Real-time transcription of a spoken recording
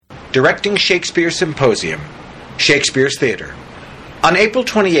Directing Shakespeare Symposium, Shakespeare's Theatre. On April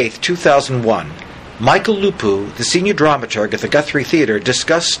 28, 2001, Michael Lupu, the senior dramaturg at the Guthrie Theatre,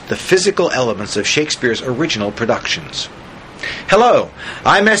 discussed the physical elements of Shakespeare's original productions. Hello,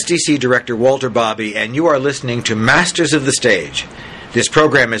 I'm SDC Director Walter Bobby, and you are listening to Masters of the Stage. This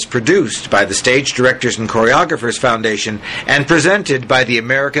program is produced by the Stage Directors and Choreographers Foundation and presented by the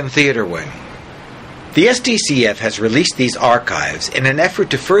American Theatre Wing. The SDCF has released these archives in an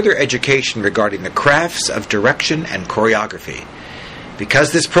effort to further education regarding the crafts of direction and choreography.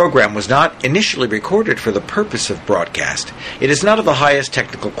 Because this program was not initially recorded for the purpose of broadcast, it is not of the highest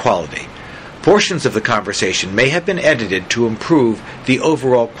technical quality. Portions of the conversation may have been edited to improve the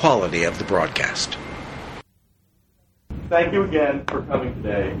overall quality of the broadcast. Thank you again for coming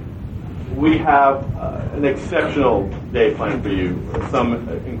today. We have an exceptional day planned for you, some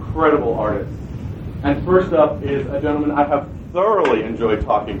incredible artists. And first up is a gentleman I have thoroughly enjoyed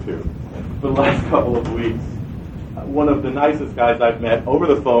talking to for the last couple of weeks. One of the nicest guys I've met over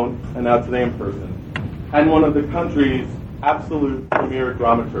the phone and now today in person. And one of the country's absolute premier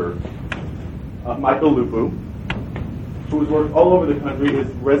dramaturgs, Michael Lupu, who's worked all over the country, is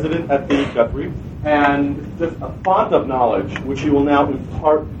resident at the Guthrie, and just a font of knowledge, which he will now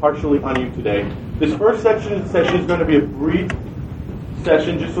impart partially on you today. This first session is going to be a brief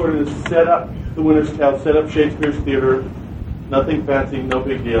session, just sort of to set up The Winter's Tale, set up Shakespeare's theater, nothing fancy, no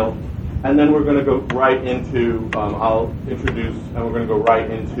big deal. And then we're going to go right into, I'll introduce, and we're going to go right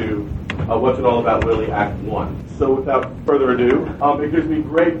into What's It All About, Lily, Act 1. So without further ado, it gives me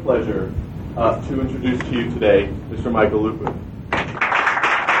great pleasure to introduce to you today Mr. Michael Lupu.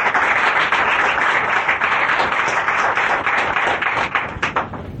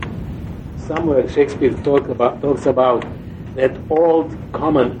 Somewhere Shakespeare talks about that old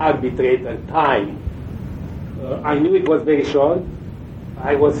common arbitrator time. I knew it was very short.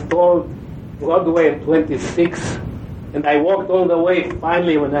 I was told Broadway at 26, and I walked all the way.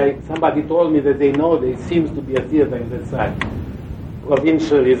 Finally, when somebody told me that they know there seems to be a theater in that side.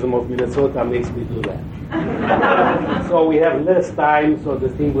 Provincialism of Minnesota makes me do that. So we have less time, so the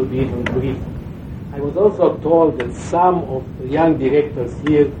thing will be even briefer. I was also told that some of the young directors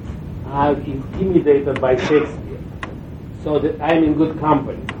here are intimidated by Shakespeare, so that I'm in good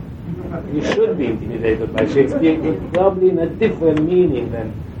company. You should be intimidated by Shakespeare, but probably in a different meaning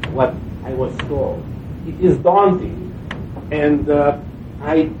than what I was told. It is daunting, and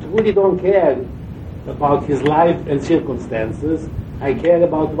I truly don't care about his life and circumstances. I care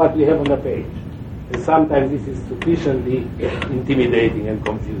about what we have on the page, and sometimes this is sufficiently intimidating and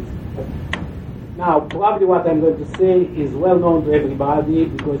confusing. Now, probably what I'm going to say is well known to everybody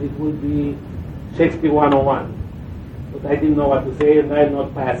because it will be Shakespeare 101. But I didn't know what to say, and I'm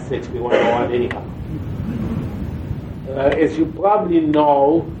not past Shakespeare 101 anyhow. As you probably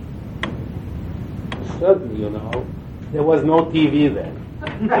know, certainly you know, there was no TV then.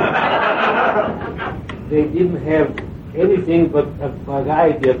 They didn't have anything but a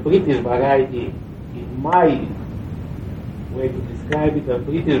variety, a British variety, in my way to describe it, a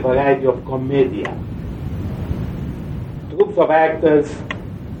British variety of commedia. Troops of actors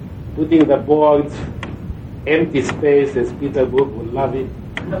putting the boards, empty space, as Peter Brook would love it,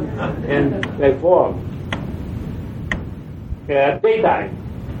 and perform. Daytime.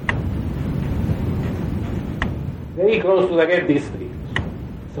 Very close to the Red District.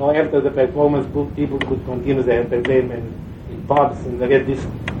 So after the performance, people could continue their entertainment in pubs in the Red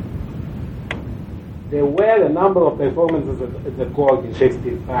District. There were a number of performances at the court in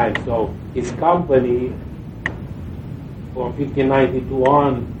Shakespeare's time, so his company from 1592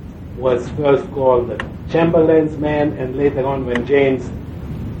 on was first called the Chamberlain's Men, and later on when James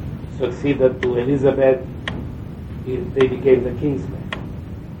succeeded to Elizabeth, they became the King's Men.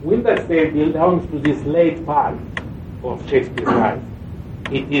 Winter's Tale belongs to this late part of Shakespeare's life.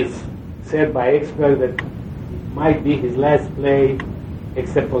 It is said by experts that it might be his last play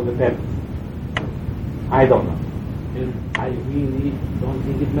except for The Tempest. I don't know. And I really don't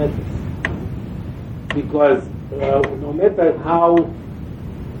think it matters. Because no matter how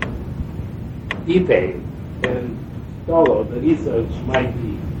detailed and thorough the research might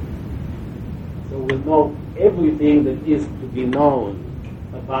be, so we'll know everything that is to be known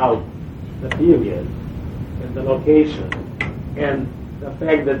about the period and the location and the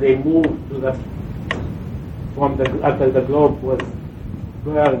fact that they moved to after the globe was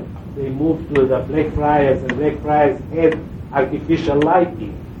burned, they moved to the Blackfriars, and Blackfriars had artificial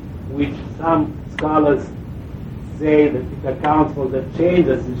lighting, which some scholars say that it accounts for the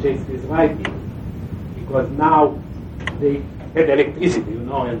changes in Shakespeare's writing, because now they had electricity,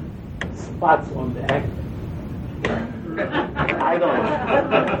 and spots on the actor. I don't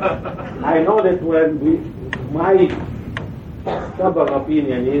know. I know that my stubborn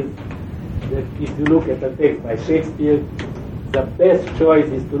opinion is that if you look at a text by Shakespeare, the best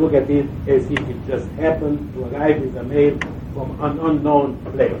choice is to look at it as if it just happened to arrive with a mail from an unknown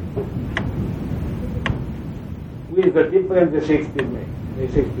player. With the difference that Shakespeare made.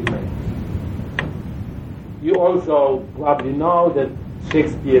 You also probably know that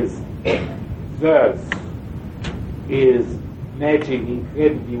Shakespeare's verse is matching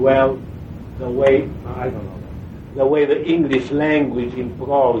incredibly well the way the English language in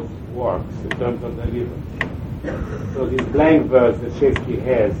prose works in terms of the rhythm. So this blank verse that Shakespeare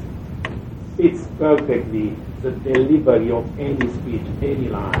has fits perfectly the delivery of any speech, any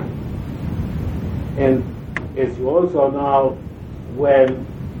line. And as you also know, when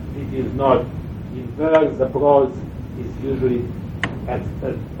it is not in verse, the prose is usually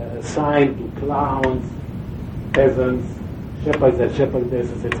assigned to clowns, peasants, shepherds and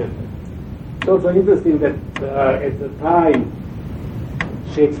shepherdesses, etc. So it's interesting that at the time,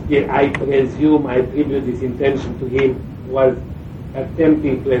 Shakespeare, I presume, I attribute this intention to him, was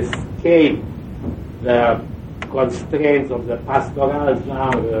attempting to escape the constraints of the pastoral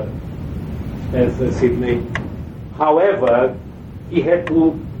genre, as Sidney. However, he had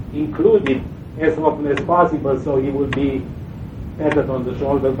to include it as often as possible so he would be patted on the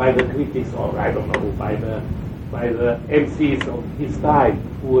shoulder by the critics, or I don't know, by the MCs of his time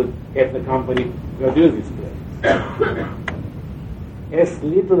who would have the company produce this play. As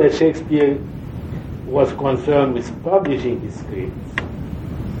little as Shakespeare was concerned with publishing his scripts,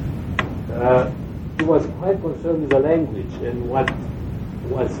 he was quite concerned with the language and what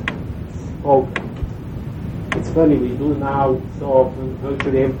was spoken. It's funny, we do now so often,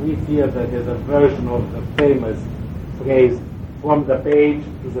 virtually every theater has a version of the famous phrase, from the page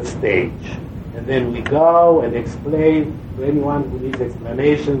to the stage. And then we go and explain to anyone who needs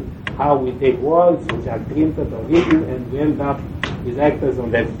explanation how we take words which are printed or written, and we end up with actors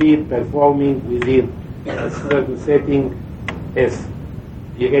on their feet performing within a certain setting as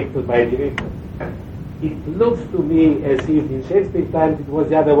directed by director. It looks to me as if in Shakespeare's time it was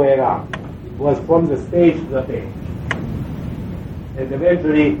the other way around. It was from the stage to the page. And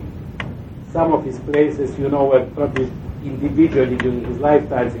eventually some of his plays, as you know, were published individually during his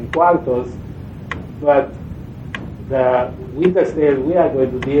lifetimes in quartos, but the Winter's Tale we are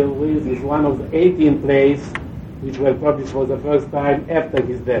going to deal with is one of the 18 plays which were published for the first time after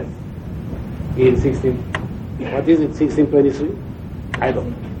his death in 1623? I don't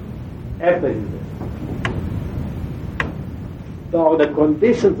know. After his death. So the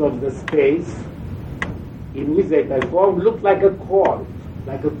conditions of the space in which they performed looked like a court,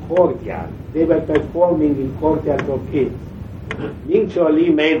 like a courtyard. They were performing in courtyards of inns. Ming Cho Lee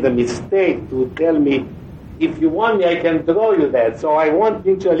made the mistake to tell me, if you want me, I can draw you that. So I want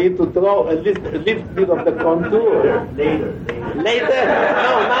Ming Cho Lee to draw a little bit of the contour. Later?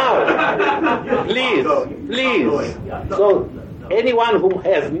 No, now. Please. So anyone who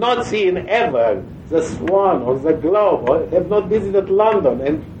has not seen ever the Swan or the Globe, or have not visited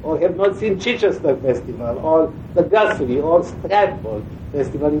London, or have not seen Chichester Festival, or the Guthrie, or Stratford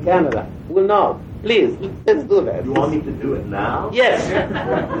Festival in Canada, will know. Please, let's do that. You want me to do it now? Yes.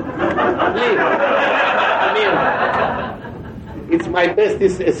 Please. I mean, it's my best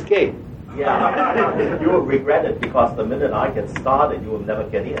escape. Yeah. You will regret it because the minute I get started, you will never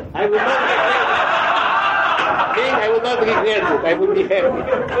get in. I will not regret it. I will not regret it. I will be happy.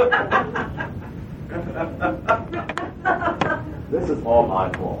 This is all my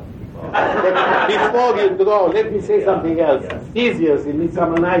fault. Before you draw, let me say something else. Yes. Theseus in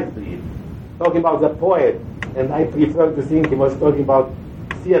Midsummer Night's Dream, talking about the poet, and I prefer to think he was talking about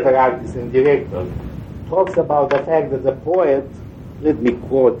theater artists and directors, talks about the fact that the poet, let me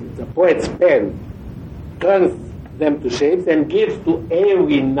quote it, the poet's pen turns them to shapes and gives to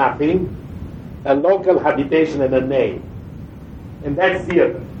every nothing a local habitation and a name. And that's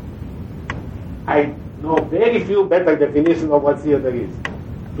theater. I know very few better definitions of what theater is.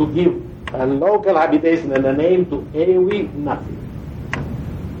 To give a local habitation and a name to every nothing.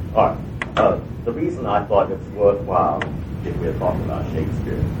 All right. The reason I thought it's worthwhile, if we're talking about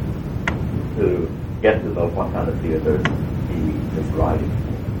Shakespeare, to get to know what kind of theater he is writing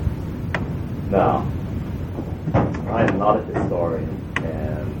for. Now, I am not a historian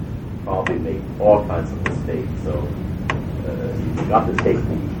and probably make all kinds of mistakes, so you've got to take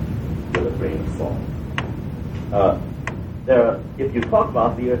me with a grain of salt. If you talk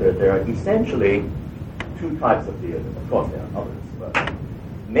about theater, there are essentially two types of theater. Of course, there are others, but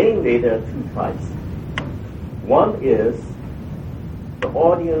mainly there are two types. One is the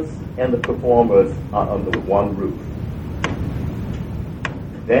audience and the performers are under one roof.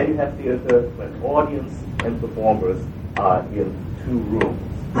 Then you have theater when audience and performers are in two rooms,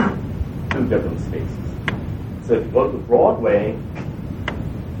 two different spaces. So if you go to Broadway,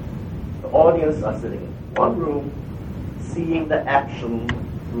 the audience are sitting in one room, seeing the action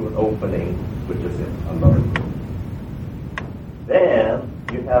through an opening, which is in another room. Then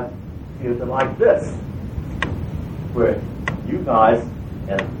you have theater like this, where you guys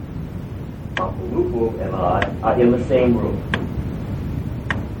and Uncle Lupu and I are in the same room.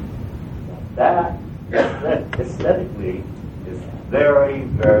 That aesthetically is very,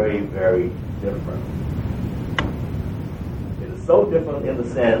 very, very different. It is so different in the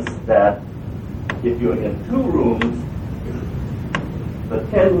sense that if you're in two rooms, the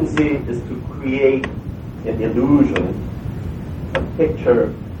tendency is to create an illusion, a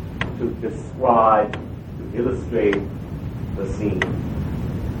picture to describe, to illustrate the scene.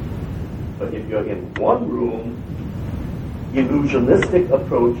 But if you're in one room, illusionistic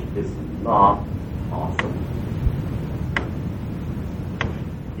approach is not possible.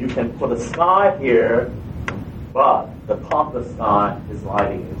 You can put a sky here, but the top of the sky is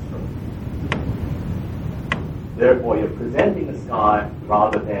lighting instrument. Therefore, you're presenting the sky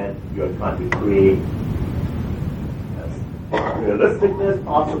rather than you're trying to create as realistically as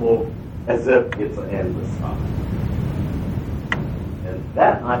possible as if it's an endless sky. And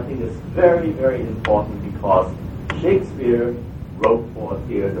that, I think, is very, very important because Shakespeare wrote for a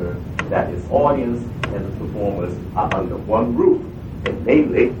theater that its audience and the performers are under one roof, and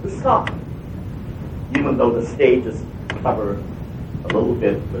namely the sky. Even though the stage is covered a little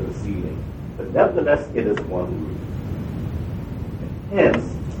bit with the ceiling, but nevertheless it is one roof. And hence,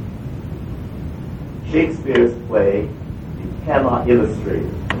 Shakespeare's play, you cannot illustrate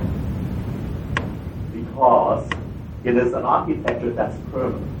it because it is an architecture that's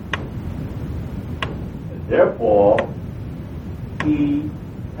permanent. And therefore, he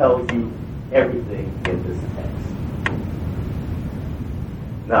tells you everything in this text.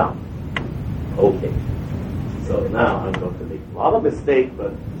 Now, okay. So now I'm going to make a lot of mistakes,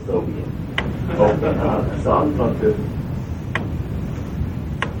 but so be it. Okay, so I'm going to...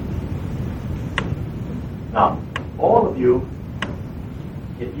 Now, all of you,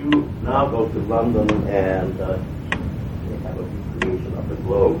 if you now go to London and they have a recreation of the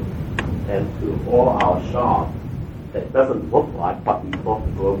globe, and to all our shops, that doesn't look like what we thought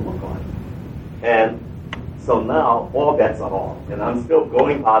the globe looked like. And so now all bets are off. And I'm still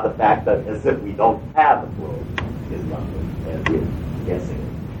going by the fact that as if we don't have a globe in London, and we're guessing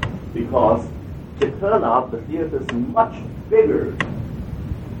it. Because it turned out the theater is much bigger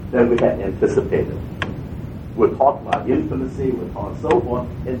than we had anticipated. We're talking about intimacy, we're talking so forth,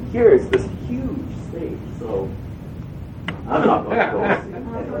 and here is this huge stage. So I'm not going to go see it.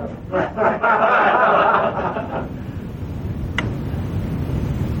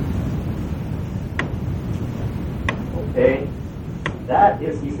 Okay, that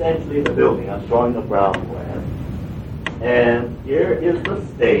is essentially the building. I'm showing the ground plan. And here is the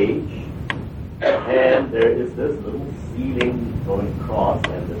stage. And there is this little ceiling going across,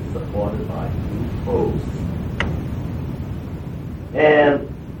 and it's supported by two posts. And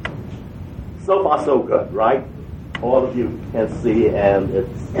so far so good, right? All of you can see, and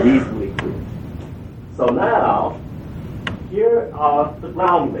it's reasonably clear. So now, here are the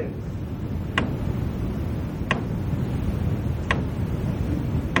groundlings.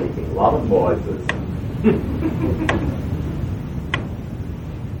 Making a lot of noises.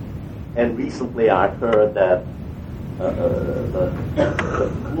 And recently I heard that the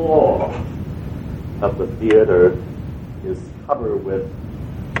floor of the theater is covered with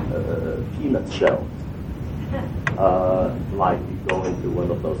peanut shells. Like you go into one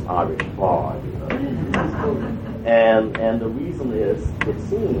of those Irish bars, you know. And the reason is, it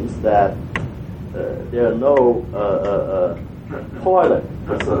seems that there are no toilet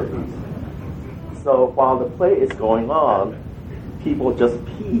facilities. So while the play is going on, people just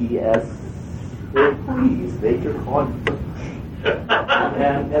pee as they please. Nature can't.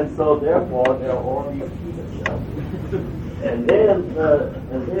 And so therefore there are all these peanut shells. And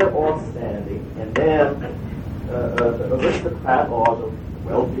they're all standing, and then the aristocrat or the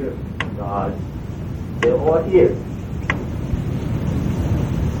wealthier guys, they're all here.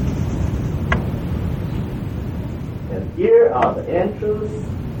 And here are the entrance,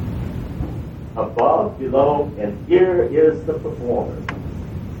 above, below, and here is the performer.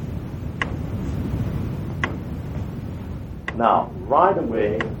 Now, right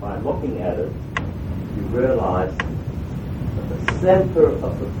away, by looking at it, you realize that the center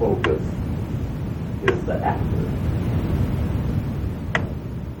of the focus is the actor.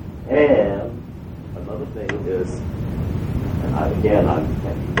 And another thing is, again, I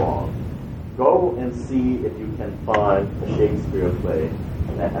can be wrong. Go and see if you can find a Shakespeare play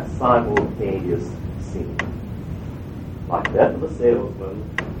that has simultaneous scenes. Like Death of a Salesman,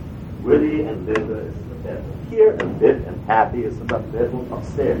 Willie and Linda is in the bedroom here, and Viv and Happy is in the bedroom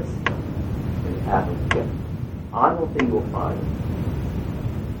upstairs. And it happens again. I don't think you'll find it.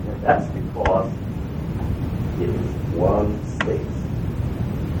 And that's because it is one space.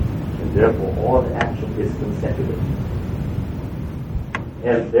 And therefore all the action is consecutive.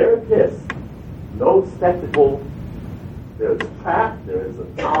 And there it is. No spectacle. There's track, there's a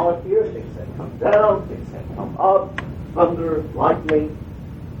tower here, things that come down, things that come up, thunder, lightning,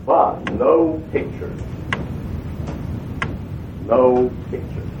 but no picture. No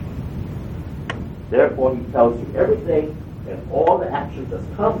picture. Therefore, he tells you everything and all the actions that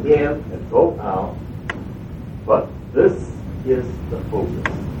come in and go out, but this is the focus.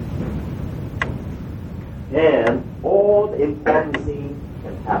 And all the important scenes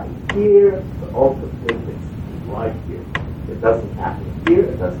can happen here, but also it's right here. It doesn't happen here,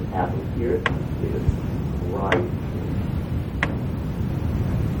 it doesn't happen here, it is right here.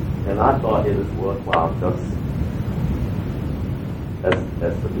 And I thought it is worthwhile just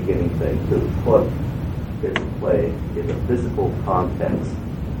as the beginning thing to put this play in a physical context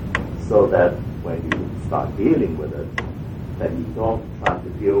so that when you start dealing with it, that you don't try to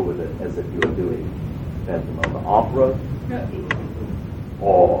deal with it as if you're doing Phantom of the Opera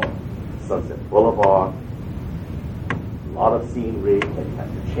or Sunset Boulevard. A lot of scenery, and you have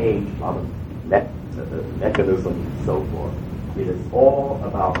to change a lot of mechanisms and so forth. It is all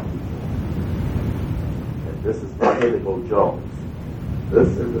about people. And this is not Inigo Jones. This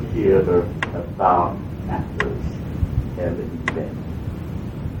is a theater about actors and the event.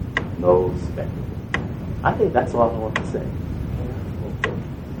 No spectacle. I think that's all I want to say.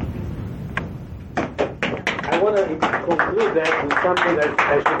 I want to conclude that with something that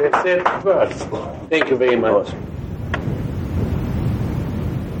I should have said first. Thank you very much.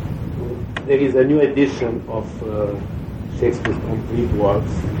 There is a new edition of Shakespeare's complete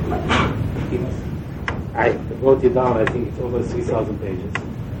works. I wrote it down, I think it's over 3,000 pages.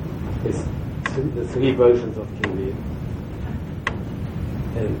 It's the three versions of King Lear,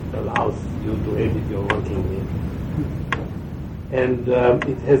 and allows you to edit your own King Lear. And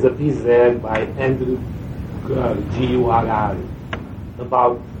it has a piece there by Andrew Gurr,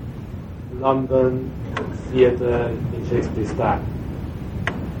 about London theatre in Shakespeare's time.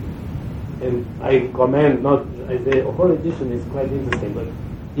 And I recommend, the whole edition is quite interesting, but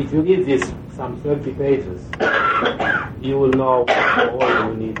if you read this, some 30 pages, you will know all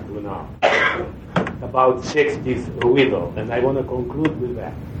you need to know about Shakespeare's widow. And I want to conclude with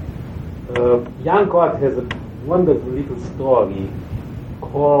that. Jan Kort has a wonderful little story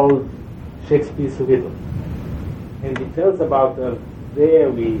called Shakespeare's Widow. And it tells about a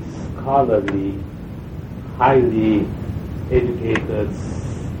very scholarly, highly educated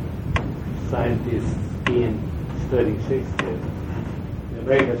scientist in studying Shakespeare. The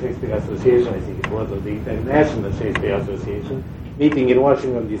American Shakespeare Association, I think it was, or the International Shakespeare Association, meeting in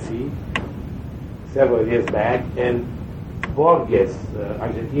Washington, D.C. several years back, and Borges,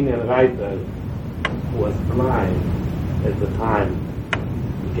 Argentinian writer who was blind at the time,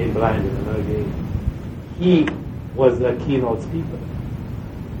 became blind in an early age, he was the keynote speaker.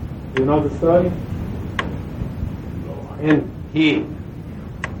 You know the story? And you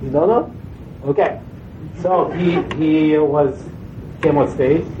don't know? Okay. So he came on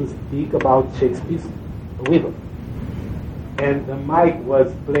stage to speak about Shakespeare's widow. And the mic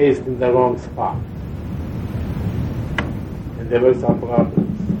was placed in the wrong spot. And there were some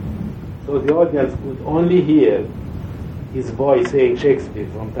problems. So the audience could only hear his voice saying Shakespeare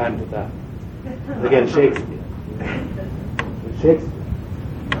from time to time. Again, Shakespeare. And Shakespeare.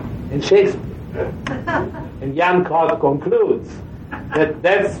 And Shakespeare. And Jan Kort concludes that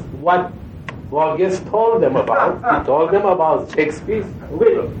that's what Borges told them about. He told them about Shakespeare's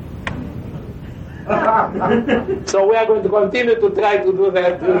widow. So we are going to continue to try to do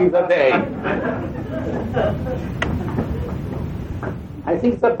that during the day. I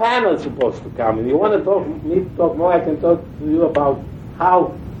think the panel is supposed to come. If you want to me to talk more, I can talk to you about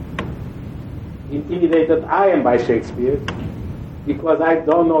how intimidated I am by Shakespeare, because I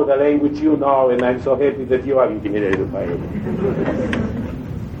don't know the language you know, and I'm so happy that you are intimidated by it.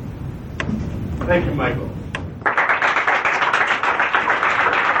 Thank you, Michael.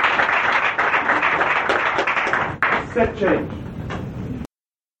 Set change.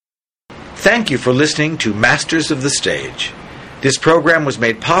 Thank you for listening to Masters of the Stage. This program was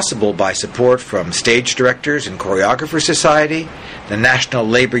made possible by support from Stage Directors and Choreographers Society, the National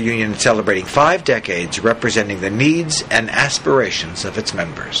Labor Union celebrating 5 decades representing the needs and aspirations of its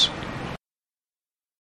members.